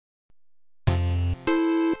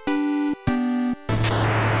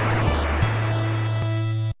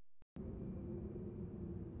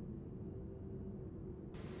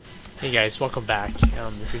Hey guys, welcome back.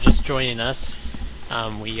 If you're just joining us,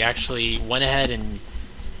 we actually went ahead and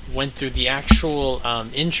went through the actual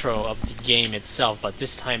intro of the game itself, but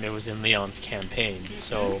this time it was in Leon's campaign.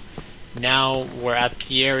 So now we're at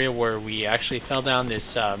the area where we actually fell down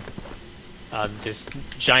this this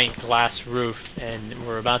giant glass roof, and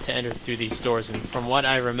we're about to enter through these doors. And from what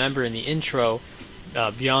I remember in the intro,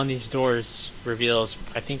 beyond these doors reveals,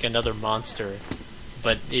 I think, another monster.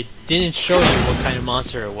 But it didn't show you what kind of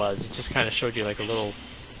monster it was. It just kind of showed you like a little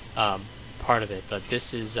part of it. But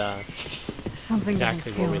this is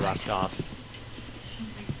exactly where we left off.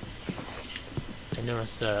 I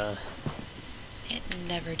noticed it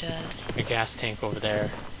never does. A gas tank over there.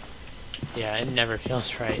 Yeah, it never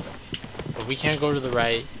feels right. But we can't go to the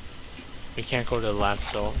right. We can't go to the left,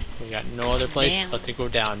 so we got no other place but to go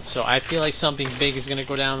down. So I feel like something big is gonna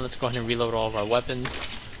go down. Let's go ahead and reload all of our weapons.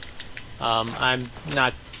 I'm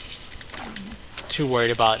not too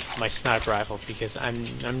worried about my sniper rifle because I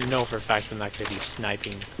know for a fact I'm not going to be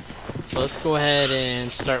sniping. So let's go ahead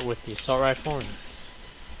and start with the assault rifle and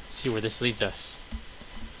see where this leads us.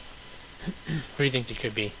 What do you think it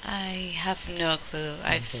could be? I have no clue.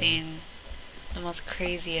 I've seen the most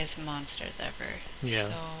craziest monsters ever.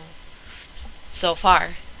 Yeah. So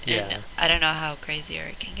far. Yeah. And I don't know how crazier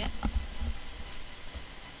it can get.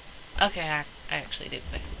 Okay, I actually do,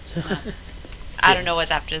 but I don't know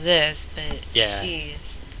what's after this, but yeah. Jeez.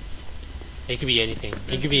 It could be anything.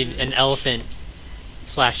 It could be an elephant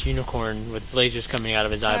 / unicorn with lasers coming out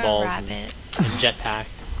of his eyeballs and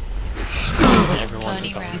jetpacked. Everyone's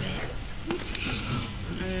a rabbit.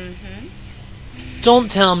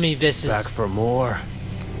 Don't tell me this is back for more.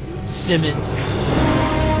 Simmons.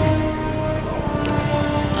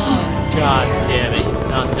 Oh, God damn it, he's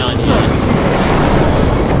not done yet.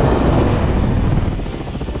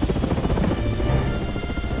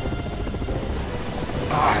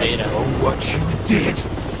 I know what you did.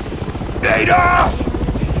 Ada!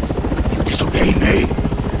 You disobeyed me.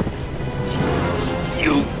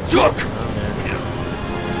 You took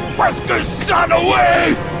Wesker's son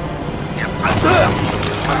away!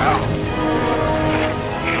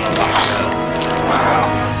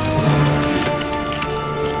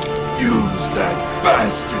 Use that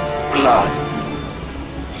bastard's blood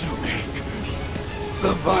to make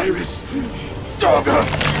the virus stronger!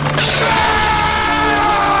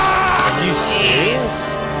 Are you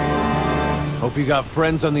serious? Hope you got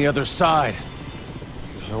friends on the other side.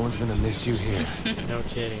 No one's gonna miss you here. No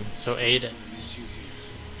kidding. So Ada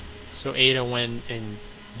went and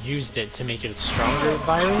used it to make it a stronger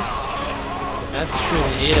virus? That's true.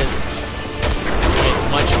 Ada's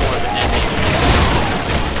doing much more of an ending.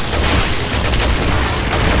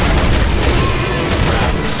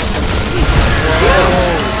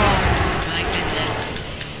 my goodness.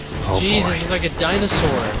 Jesus, he's like a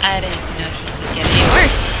dinosaur. I didn't know he could get any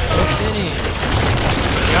worse. No kidding.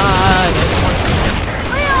 God,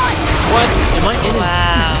 what? Am I in his...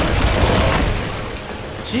 Wow.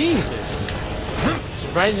 Jesus.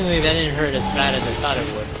 Surprisingly, that didn't hurt as bad as I thought it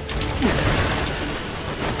would.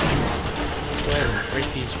 Let's go ahead and break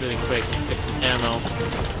these really quick and get some ammo.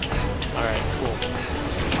 Alright, cool.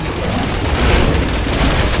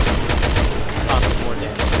 Toss some more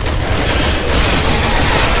damage to this guy.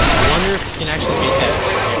 I wonder if we can actually make that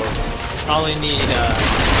explode. Probably need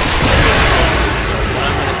explosives, so what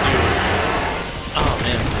I'm gonna do... Oh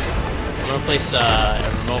man. I'm gonna place a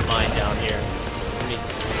remote mine down here.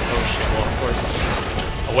 Oh shit, well of course,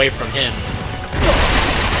 away from him.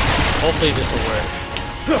 Hopefully this will work.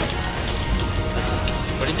 Let's just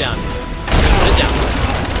put it down. Put it down.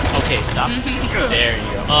 Okay, stop. There you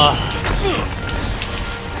go. Oh, jeez.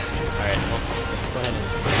 Alright, well, let's go ahead and...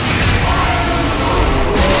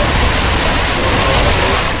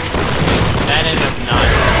 That ended up not...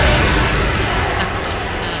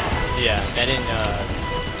 Yeah, that didn't,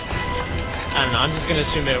 I don't know, I'm just gonna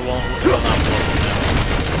assume it will not work now.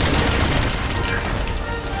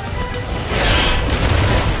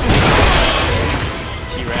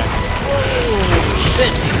 T-Rex. Oh,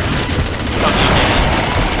 shit! Fucking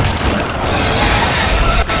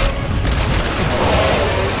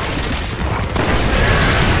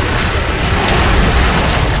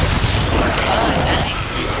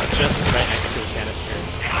just right next to a canister.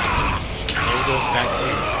 There he goes back to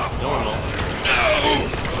normal.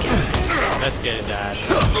 Let's get his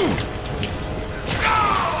ass.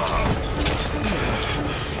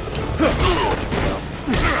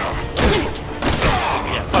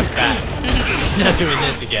 Yeah, fuck that. Not doing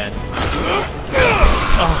this again.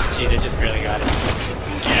 Oh, jeez, I just barely got it.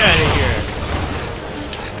 Get out of here.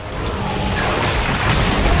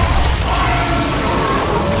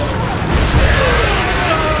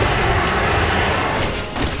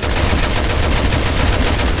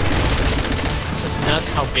 nuts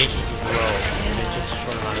how big he can grow in just a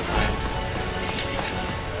short amount of time.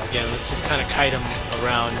 Again, let's just kind of kite him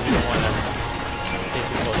around. We don't want to stay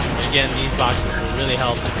too close. But again, these boxes will really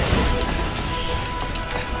help.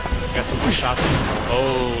 Got some more shotgun.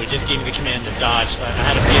 Oh, it just gave me the command to dodge. So I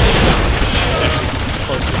had a feeling it was actually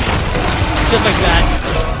close to me. Just like that.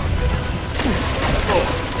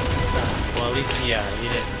 Well, at least he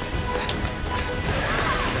didn't.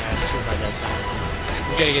 I was too hard that time.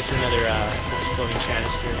 We gotta get to another exploding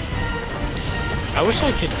canister. I wish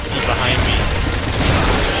I could see behind me.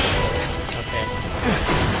 Okay.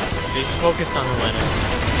 So he's focused on Helena.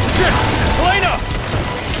 Shit! Helena!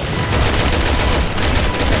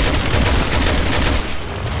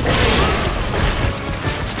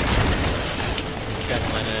 He's got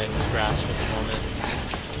Helena in his grasp at the moment.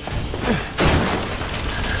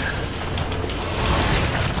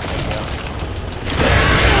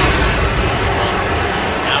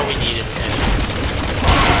 Now we need his attention.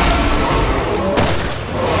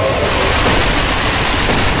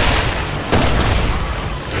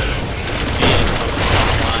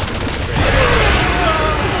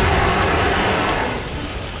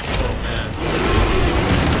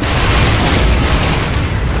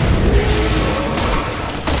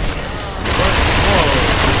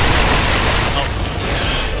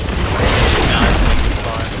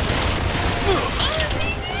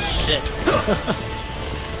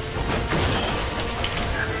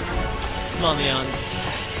 Come on, Leon.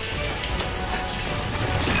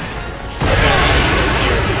 So it's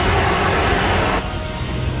here.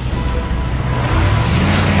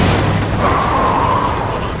 What's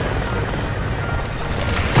going on next?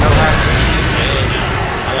 Hey, no.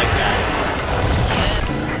 I like that.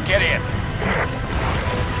 Get in.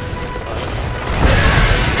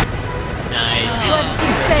 Nice. Let's see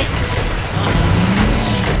you safe.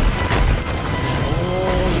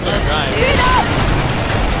 Oh, you better drive. Speed up!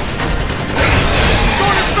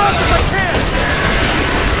 Going as fast as I can!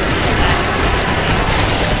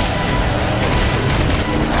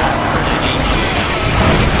 That's what I need.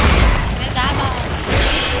 Get that ball.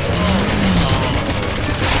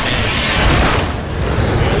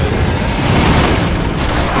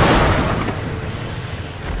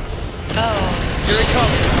 Oh. Here it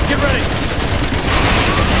comes. Get ready.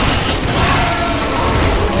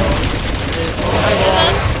 There's more eyeball.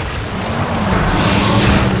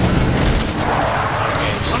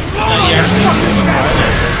 No, you actually moving more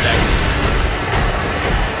there for a second.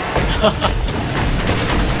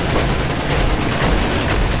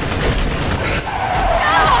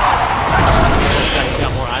 He's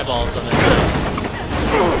got more eyeballs on that side.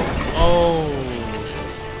 Oh.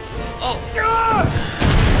 Oh.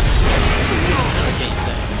 Okay, he's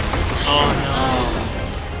there. Oh no.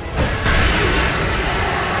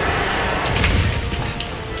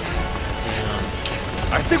 Damn.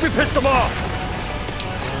 I think we pissed them off.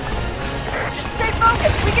 Just stay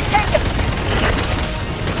focused. We can take him.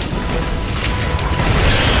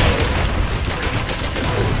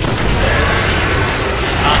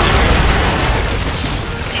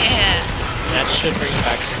 Yeah. That should bring it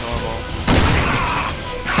back to normal.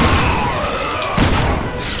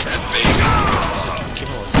 This can't be. Just give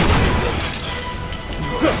him a few hits.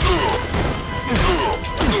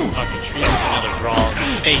 Okay, treat him to another brawl in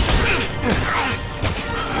the face.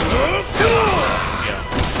 There we go.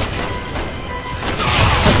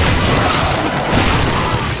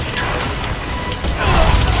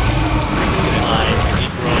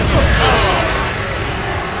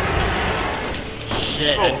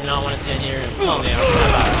 Shit, I do not want to stand here and pull me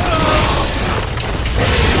outside.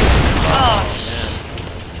 Oh,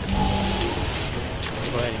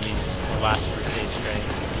 Go ahead and use the last first aid spray.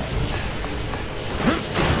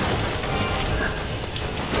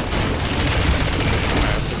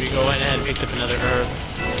 Alright, so we go ahead and picked up another herb.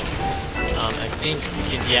 I think we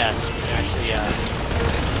can, yes, we can actually, there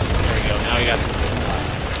we go. Now we got some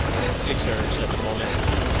 6 herbs at the moment.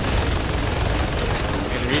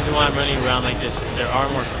 And the reason why I'm running around like this is there are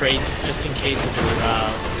more crates, just in case if we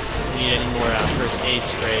need any more first aid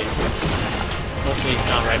sprays. Hopefully he's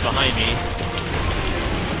not right behind me.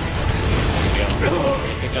 There we go.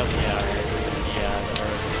 We pick up, the herb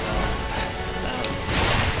as well. oh.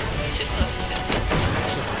 Too close, yeah. It's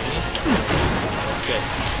actually behind me. That's good.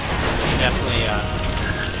 We can definitely,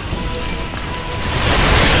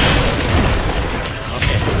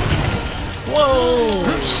 okay. Whoa!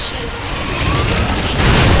 Oh, shit.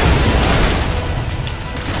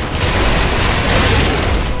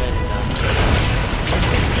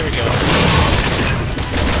 There we go.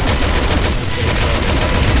 Just getting closer.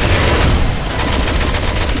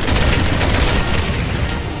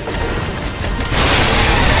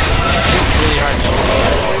 It's really hard to shoot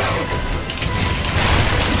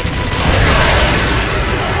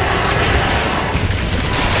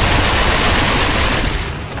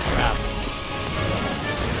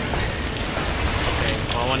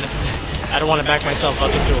want to back myself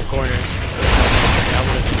up into a corner. That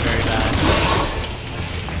would have been very bad.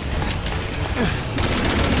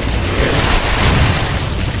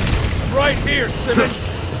 Right here, Simmons!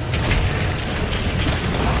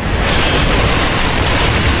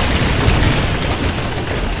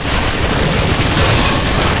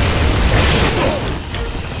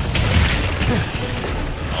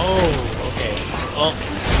 Oh, okay. Well,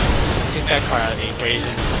 take that car out of the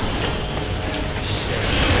equation. Shit.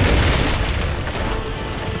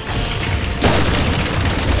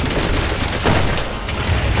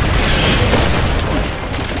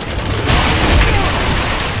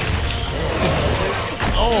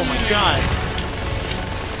 Oh my god!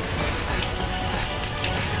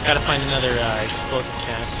 Gotta find another explosive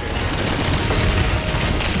canister.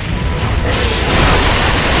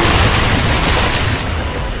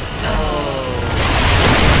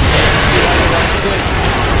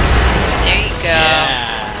 There you go.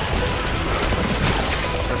 Yeah.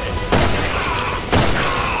 Perfect.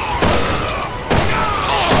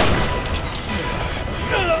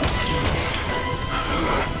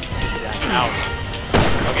 Just take his ass out.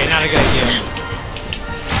 Okay, not a good idea.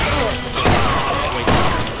 Let's just waste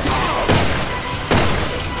time.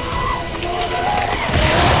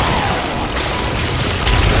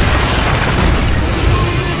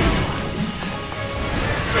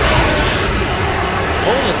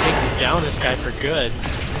 Oh, to take down this guy for good. No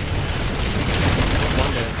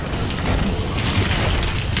wonder.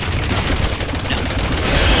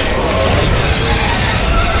 Take this place.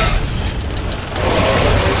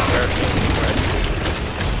 Perfect.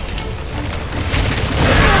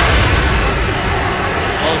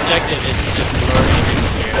 Whole objective is to just lure him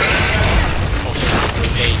into here. Hopefully it's the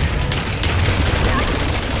bait.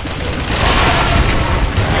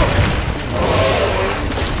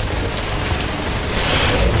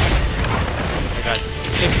 I got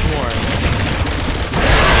 6 more.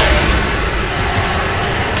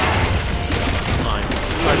 Come on.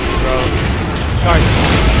 Charge me, bro. Charge me.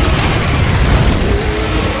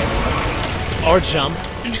 Or jump.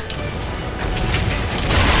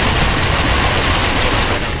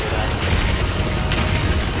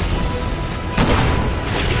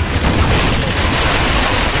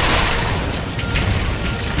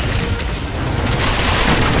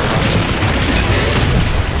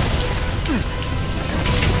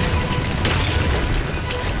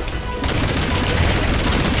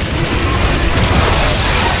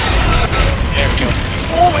 There we go.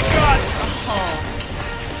 Oh my god!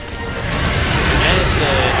 Managed to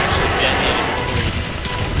actually detonate it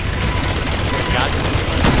before he got to me.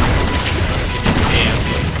 Damn.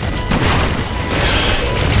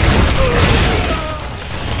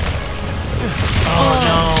 Oh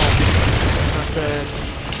no! That's not good.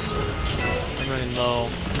 I'm running low.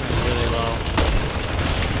 I'm running really low.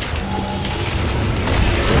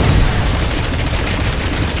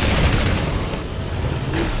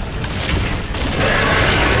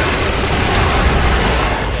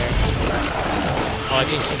 Oh, I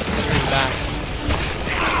think he's turning back.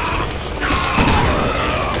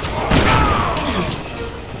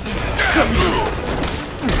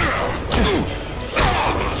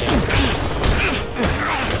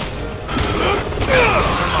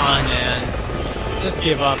 Come on, man. Just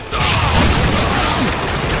give up.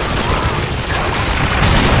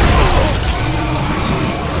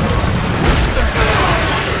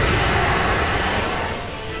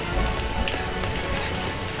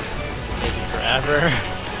 This is taking forever.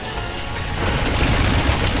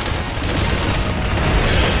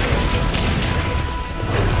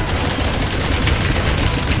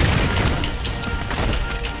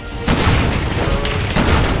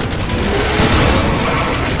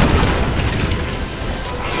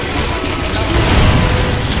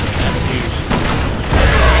 That's huge.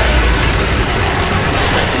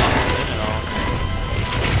 That didn't live at all.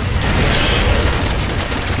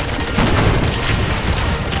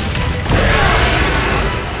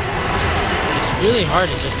 It's really hard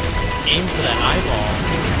to just aim for that eyeball.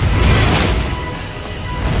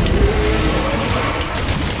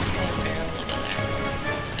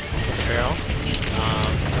 Barrel?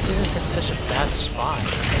 This is such a bad spot.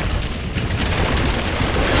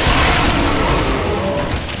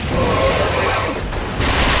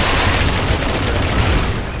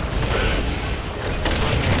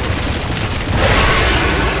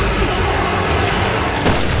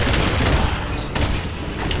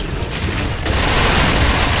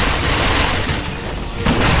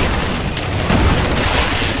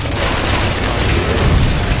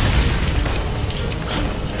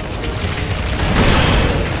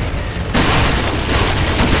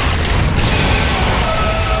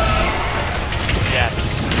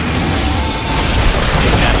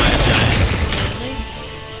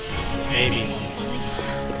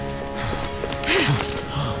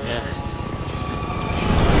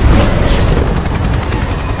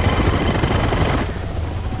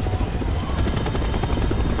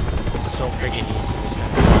 friggin' used to this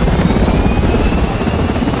guy.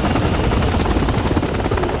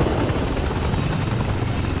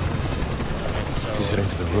 Alright, so She's heading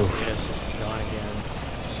to the roof. It's just gone again.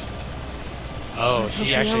 Oh, she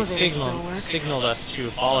the actually elevator still works. signaled us to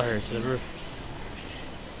follow her to the roof.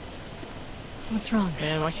 What's wrong?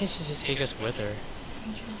 Man, why can't she just take us with her?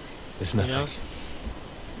 It's You nothing. know?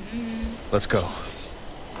 Let's go.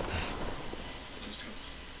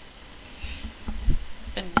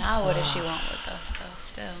 But now what does she want with us, though,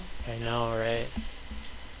 still? I know, right?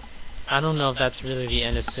 I don't know if that's really the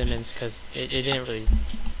end of Simmons, because it didn't really...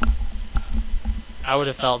 I would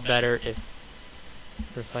have felt better if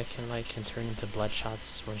Reflection Light can turn into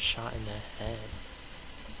Bloodshots when shot in the head.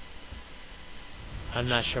 I'm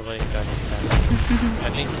not sure what exactly that means. I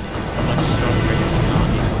think it's much stronger than the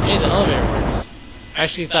zombie. Hey, the elevator works. I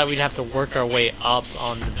actually thought we'd have to work our way up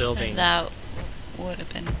on the building. That would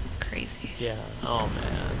have been crazy. Yeah. Oh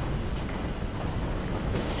man.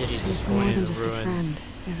 The city's She's just more going than into just a ruins. friend,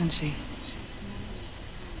 isn't she?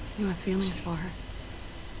 You have feelings for her.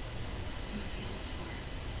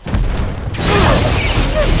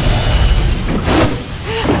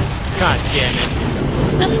 God damn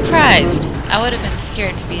it. Not surprised. I would have been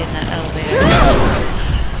scared to be in that elevator.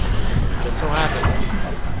 Just so happened.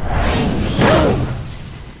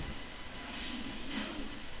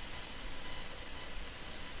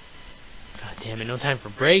 God damn it, no time for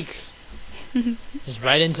breaks. Just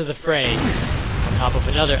right into the fray. On top of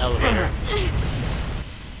another elevator.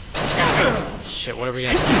 Shit, what are we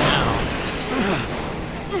gonna do now?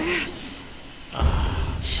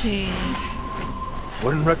 Jeez.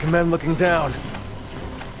 Wouldn't recommend looking down.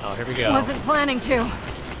 Oh, here we go. Wasn't planning to.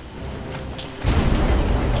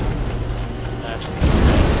 Left,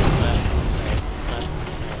 left.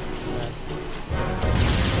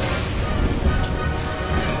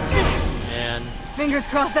 Man. Fingers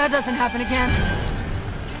crossed that doesn't happen again.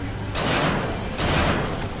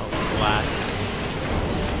 Oh, glass.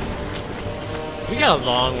 We got a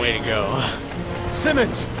long way to go.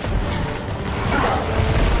 Simmons!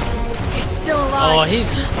 He's still Oh, alive.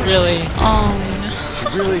 he's really... Oh,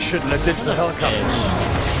 You really shouldn't have ditched the helicopter.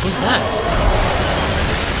 Who's that?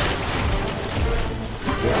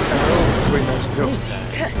 There's an arrow between those two. Who's that?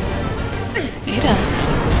 no. Ada.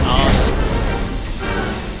 Oh,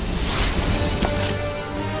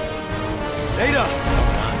 Ada!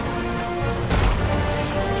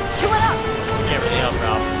 She went up. you can't really help her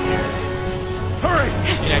out from here. Hurry!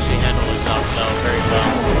 She can actually handle herself, though, very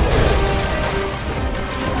well.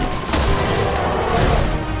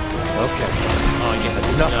 Okay. Oh, I guess this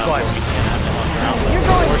is Enough what fighting. we can't have to help her out. You're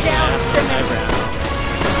going Unfortunately, down, I have her Simmons. cyber ammo.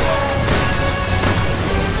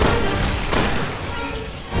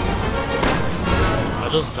 Are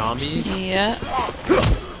those zombies? Yeah.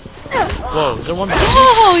 Whoa, is there one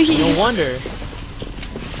behind me? Oh, No yeah. wonder.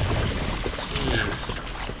 Jeez.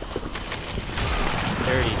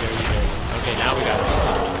 Dirty. Okay, now we got her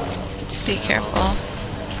stuff. Just be careful.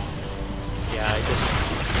 Yeah, I just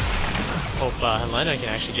hope Helena can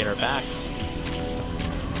actually get her backs.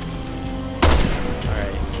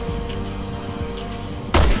 Alright.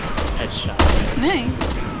 Headshot. Nice.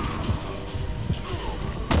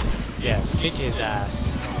 Yes, kick his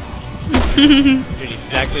ass. Doing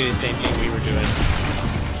exactly the same thing we were doing.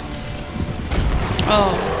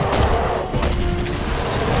 Oh.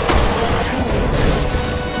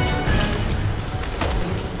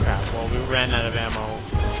 Crap, well, we ran out of ammo.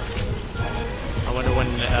 I wonder when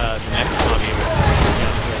the next zombie will be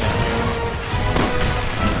on his way down here.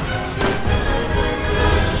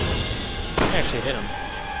 I actually hit him.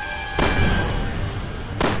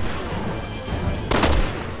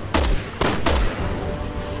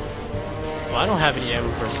 Well, I don't have any ammo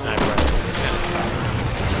for a sniper rifle. This kind of sucks.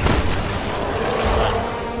 But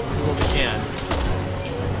we'll do what we can.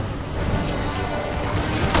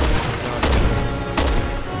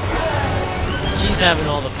 She's having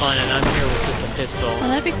all the fun, and I'm here with just a pistol. Well,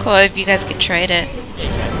 that'd be cool if you guys could trade it. Yeah, you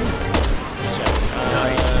can. Good job.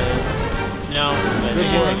 No, but I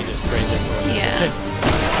guess I can just praise it for what Yeah. it's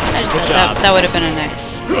I just Good thought job. that would have been a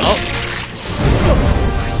nice thing. Oh,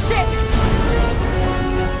 Shit.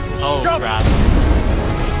 oh crap.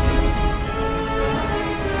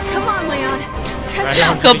 Come on, Leon. Right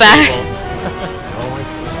onto Go the back. cable. Always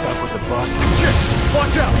get stuck with the boss. Shit!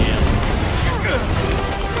 Watch out! Man.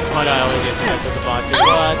 Why do I always get stuck with the boss here?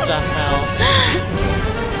 What the hell?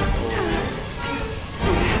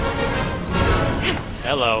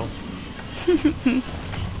 Hello.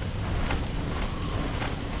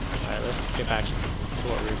 Alright, let's get back to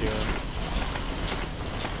what we were doing.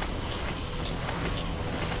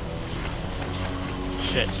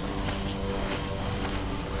 Shit.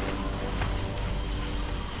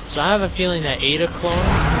 So I have a feeling that Ada clone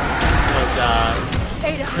was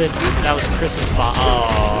Chris. That was Chris's bot.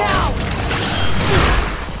 Oh.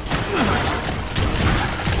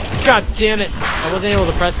 God damn it! I wasn't able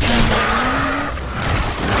to press it that time.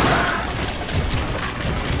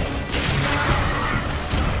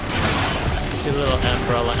 You see the little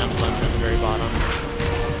umbrella emblem at the very bottom.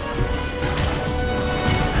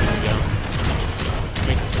 There we go.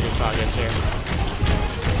 Making some good progress here.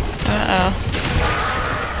 Uh-oh.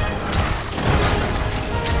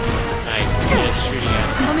 Nice. Just shooting at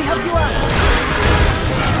him. Let me help you out.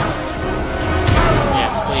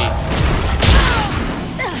 Yes, please.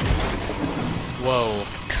 Whoa.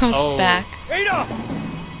 Goes back. Ada!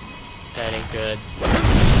 That ain't good.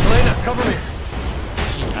 Elena, cover me.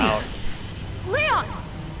 She's out. Leon!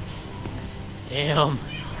 Damn.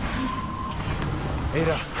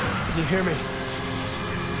 Ada, can you hear me?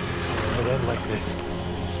 It's not gonna end like this.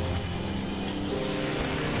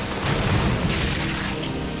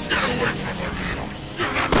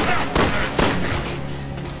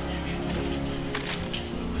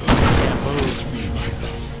 Trust me, my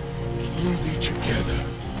love. We'll be together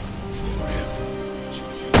forever.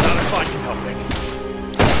 Not if I can help it.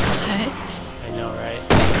 What? I know, right?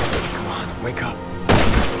 Come on, wake up.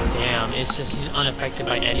 Damn, it's just he's unaffected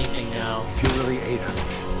by anything now. If you're really Ada,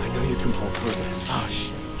 I know you can pull through this. Oh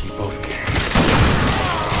shit. We both can.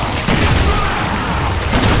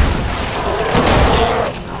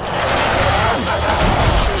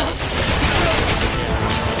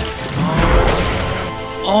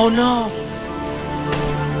 Oh no!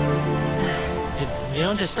 Did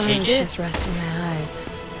Leon just take it? Just resting my eyes.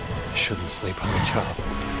 I shouldn't sleep on the job.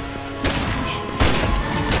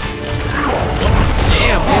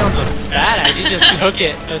 Damn, Leon's a badass. He just took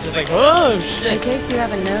it. I was just like, oh In shit. case you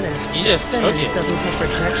haven't noticed, He just took SIMMONS it. doesn't take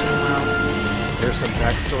protection well. Is there some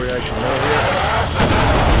backstory I should know here?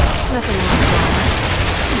 Nothing wrong with that.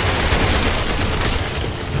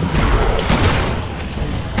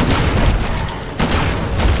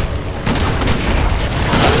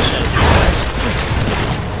 Oh shit.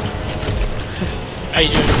 How you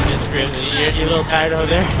doing, Miss Grims? You a little tired over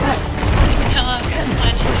there? No, I'm just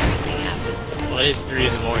watching everything happen. Well, it is 3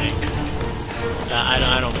 in the morning. So I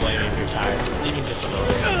don't blame you if you're tired. Even just a little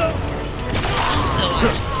bit. I'm still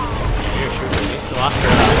watching. Yeah, you're a trooper. Thanks a lot for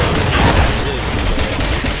really appreciate it.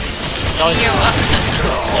 It's always You're welcome.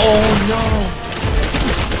 Oh no!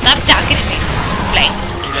 Stop talking to me. Blank.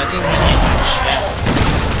 Dude, that thing went in my chest.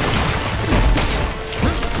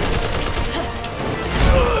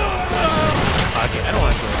 Okay, I don't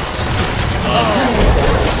want to go. Oh.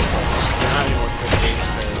 I don't have any more first aid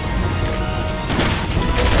sprays.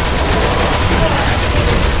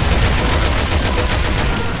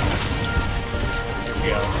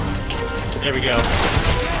 There we go.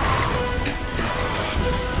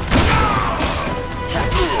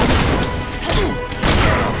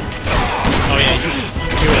 Oh yeah, you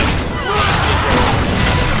do it.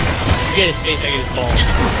 You get his face, I get his balls.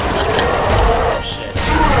 Oh shit.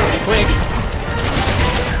 It's quick.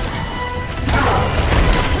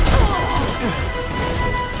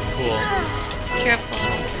 Cool. Careful.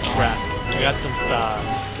 Crap. We got some,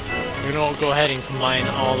 we're gonna go ahead and combine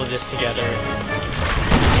all of this together.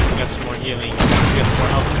 We got some more healing. We got some more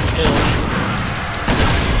health pills.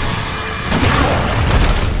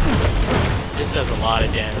 This does a lot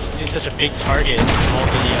of damage. It's just such a big target. All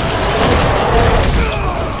the,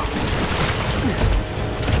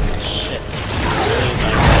 shit. Really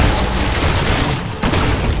bad.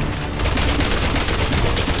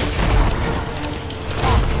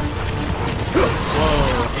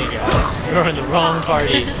 Whoa, hey guys. You're in the wrong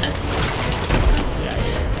party. Yeah,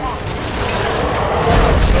 here.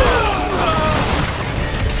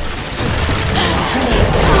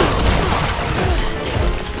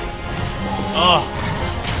 Oh.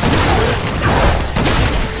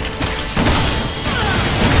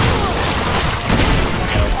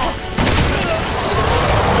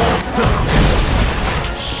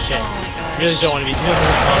 Shit. Really don't want to be doing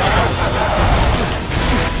this all the time.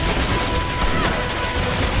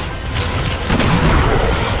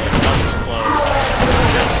 That was close.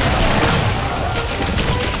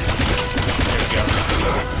 There we go.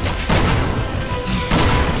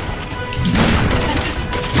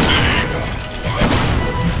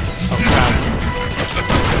 Oh crap.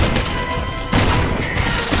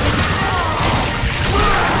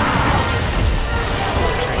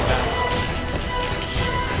 Let's turn it back.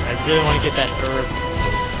 I really want to get that herb.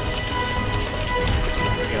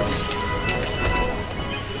 There we go.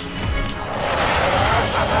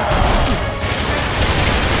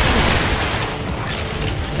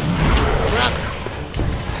 Crap.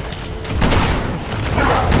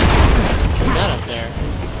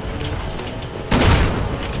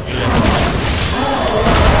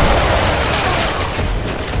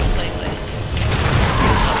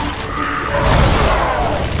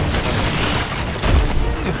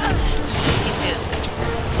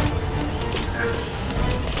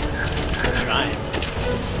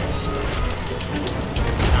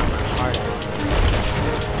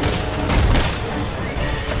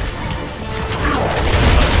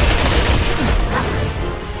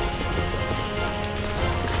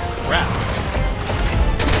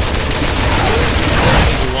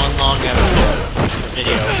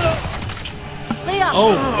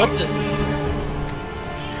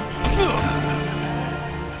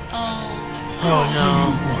 Oh no.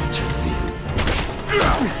 You want to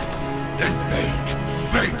live? Then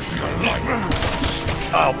beg for your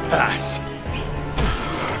life. I'll pass.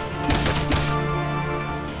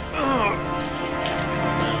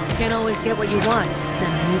 Can't always get what you want,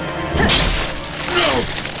 Simmons. No!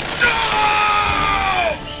 No!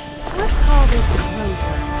 Let's call this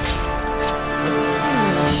closure. You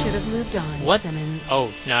really should have moved on, What? Simmons.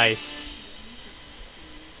 Oh, nice.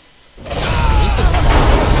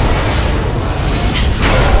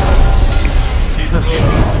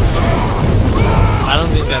 I don't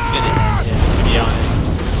think that's gonna end him, to be honest.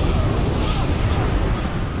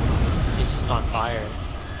 He's just on fire.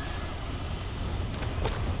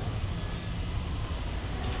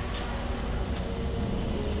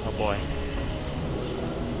 Oh boy.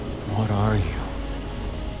 What are you?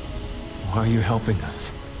 Why are you helping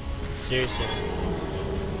us? Seriously.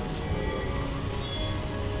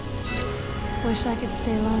 Wish I could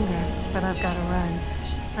stay longer, but I've got to run.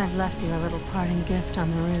 I've left you a little parting gift on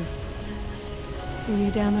the roof. See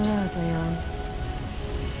you down the road, Leon.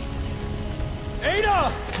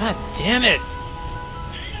 Ada! God damn it!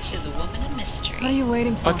 She's a woman of mystery. What are you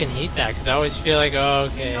waiting for? Fucking hate that, because I always feel like, oh,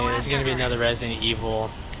 okay, there's gonna be another Resident Evil.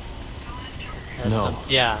 No.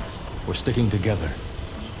 Yeah. We're sticking together.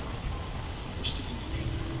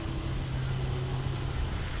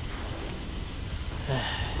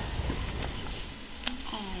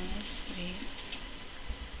 Oh, sweet.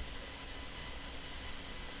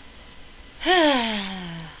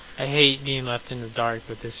 I hate being left in the dark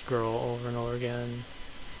with this girl over and over again.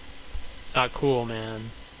 It's not cool, man.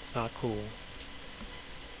 It's not cool.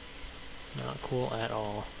 Not cool at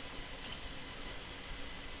all.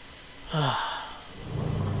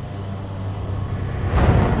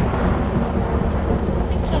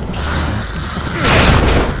 It's okay.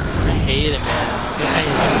 I hate it, man. This guy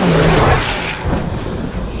is the worst.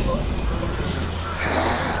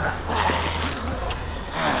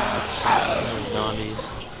 So many zombies.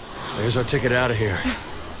 There's our ticket out of here.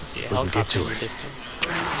 See a But we get helicopter to in the it. distance.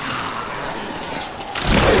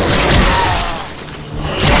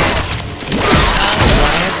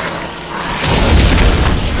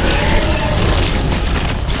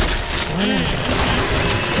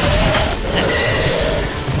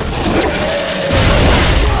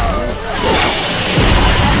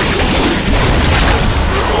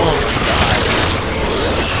 Of course.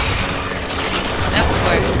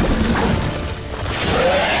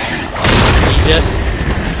 He just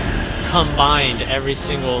combined every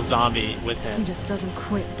single zombie with He him. just doesn't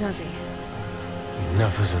quit, does he?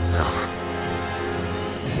 Enough is enough.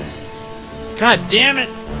 God damn it!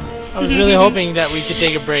 I was really hoping that we could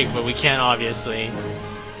take a break, but we can't, obviously.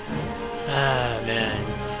 Ah, man.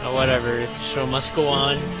 Oh, whatever. The show must go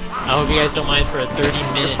on. I hope you guys don't mind for a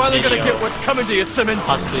 30-minute You're finally video. gonna get what's coming to you, Simmons.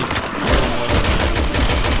 Possibly. I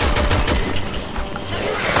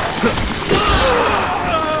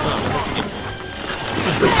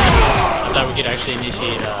thought we could actually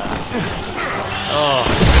initiate Oh.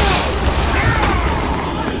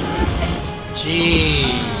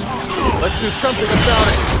 Jeez. Let's do something about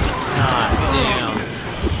it. God damn.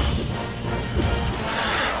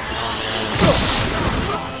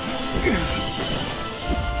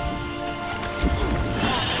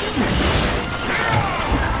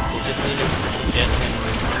 We just need to get him. We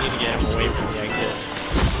need to get him away from the exit.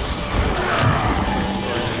 Let's go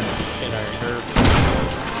ahead and get our herb.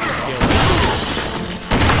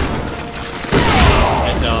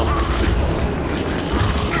 And oh.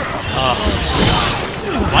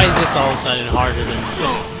 Why is this all of a sudden harder than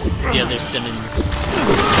the other Simmons?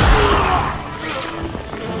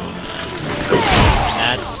 And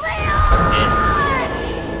that's it.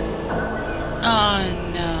 Oh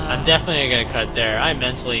no. I'm definitely gonna cut there. I'm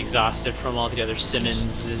mentally exhausted from all the other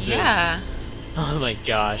Simmons. Yeah. Oh my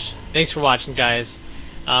gosh. Thanks for watching, guys.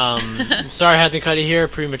 I'm sorry I had to cut it here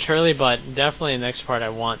prematurely, but definitely the next part I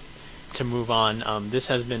want to move on. This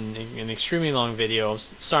has been an extremely long video.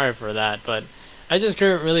 Sorry for that, but I just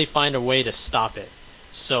couldn't really find a way to stop it.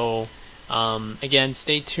 So, again,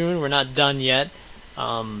 stay tuned. We're not done yet.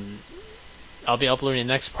 I'll be uploading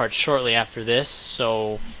the next part shortly after this,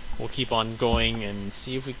 so we'll keep on going and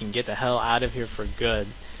see if we can get the hell out of here for good.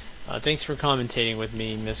 Thanks for commentating with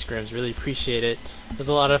me, Miss Grims. Really appreciate it. It was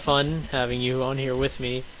a lot of fun having you on here with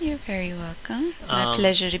me. You're very welcome. My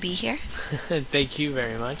pleasure to be here. Thank you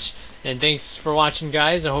very much. And thanks for watching,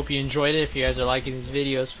 guys. I hope you enjoyed it. If you guys are liking these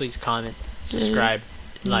videos, please comment, subscribe,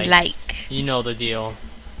 like. You know the deal.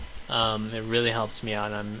 It really helps me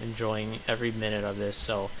out. I'm enjoying every minute of this.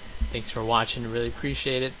 So thanks for watching. Really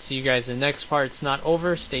appreciate it. See you guys in the next part. It's not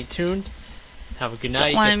over. Stay tuned. Have a good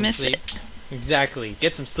night. Don't wanna Get some miss sleep. it. Exactly.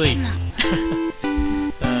 Get some sleep.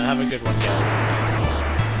 Have a good one, guys.